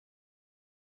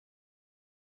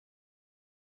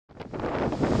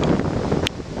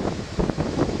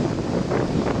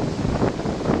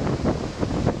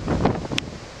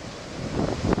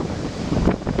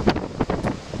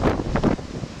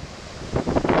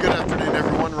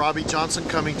Robbie Johnson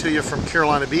coming to you from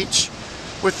Carolina Beach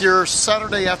with your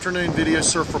Saturday afternoon video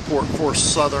surf report for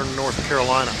southern North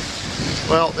Carolina.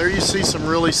 Well, there you see some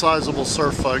really sizable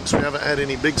surf, folks. We haven't had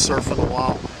any big surf in a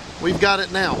while. We've got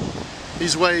it now.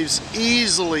 These waves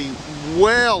easily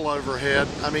well overhead.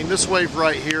 I mean, this wave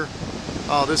right here,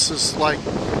 this is like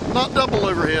not double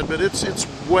overhead, but it's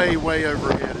way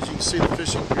overhead. As you can see the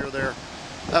fishing pier there,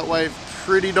 that wave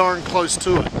pretty darn close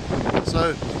to it.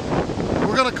 So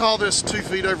we're going to call this 2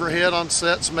 feet overhead on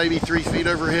sets, maybe 3 feet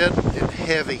overhead, and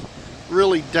heavy.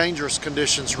 Really dangerous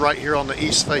conditions right here on the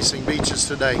east facing beaches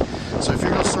today. So if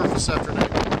you're going to surf this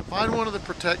afternoon, find one of the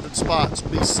protected spots,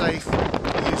 be safe,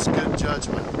 use good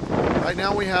judgment. Right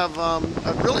now we have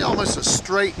really almost a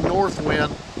straight north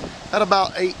wind at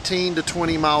about 18 to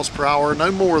 20 miles per hour,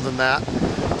 no more than that.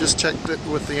 Just checked it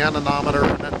with the anemometer,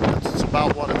 and that's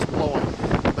about what it's blowing.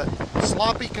 But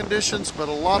sloppy conditions, but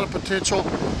a lot of potential.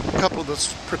 A couple of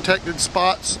the protected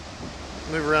spots,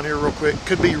 move around here real quick,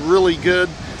 could be really good.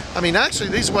 I mean, actually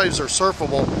these waves are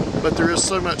surfable, but there is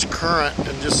so much current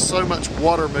and just so much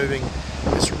water moving,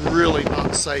 it's really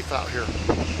not safe out here.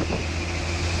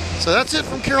 So that's it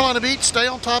from Carolina Beach. Stay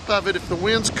on top of it. If the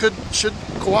winds should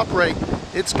cooperate,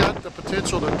 it's got the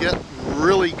potential to get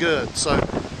really good. So,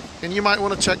 and you might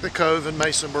want to check the cove in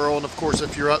Masonboro, and of course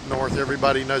if you're up north,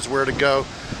 everybody knows where to go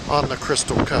on the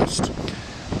Crystal Coast.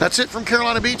 That's it from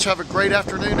Carolina Beach. Have a great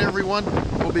afternoon, everyone.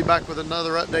 We'll be back with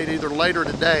another update either later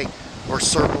today or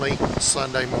certainly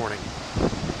Sunday morning.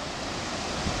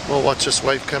 We'll watch this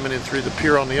wave coming in through the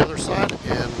pier on the other side,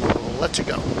 and we'll let you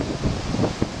go.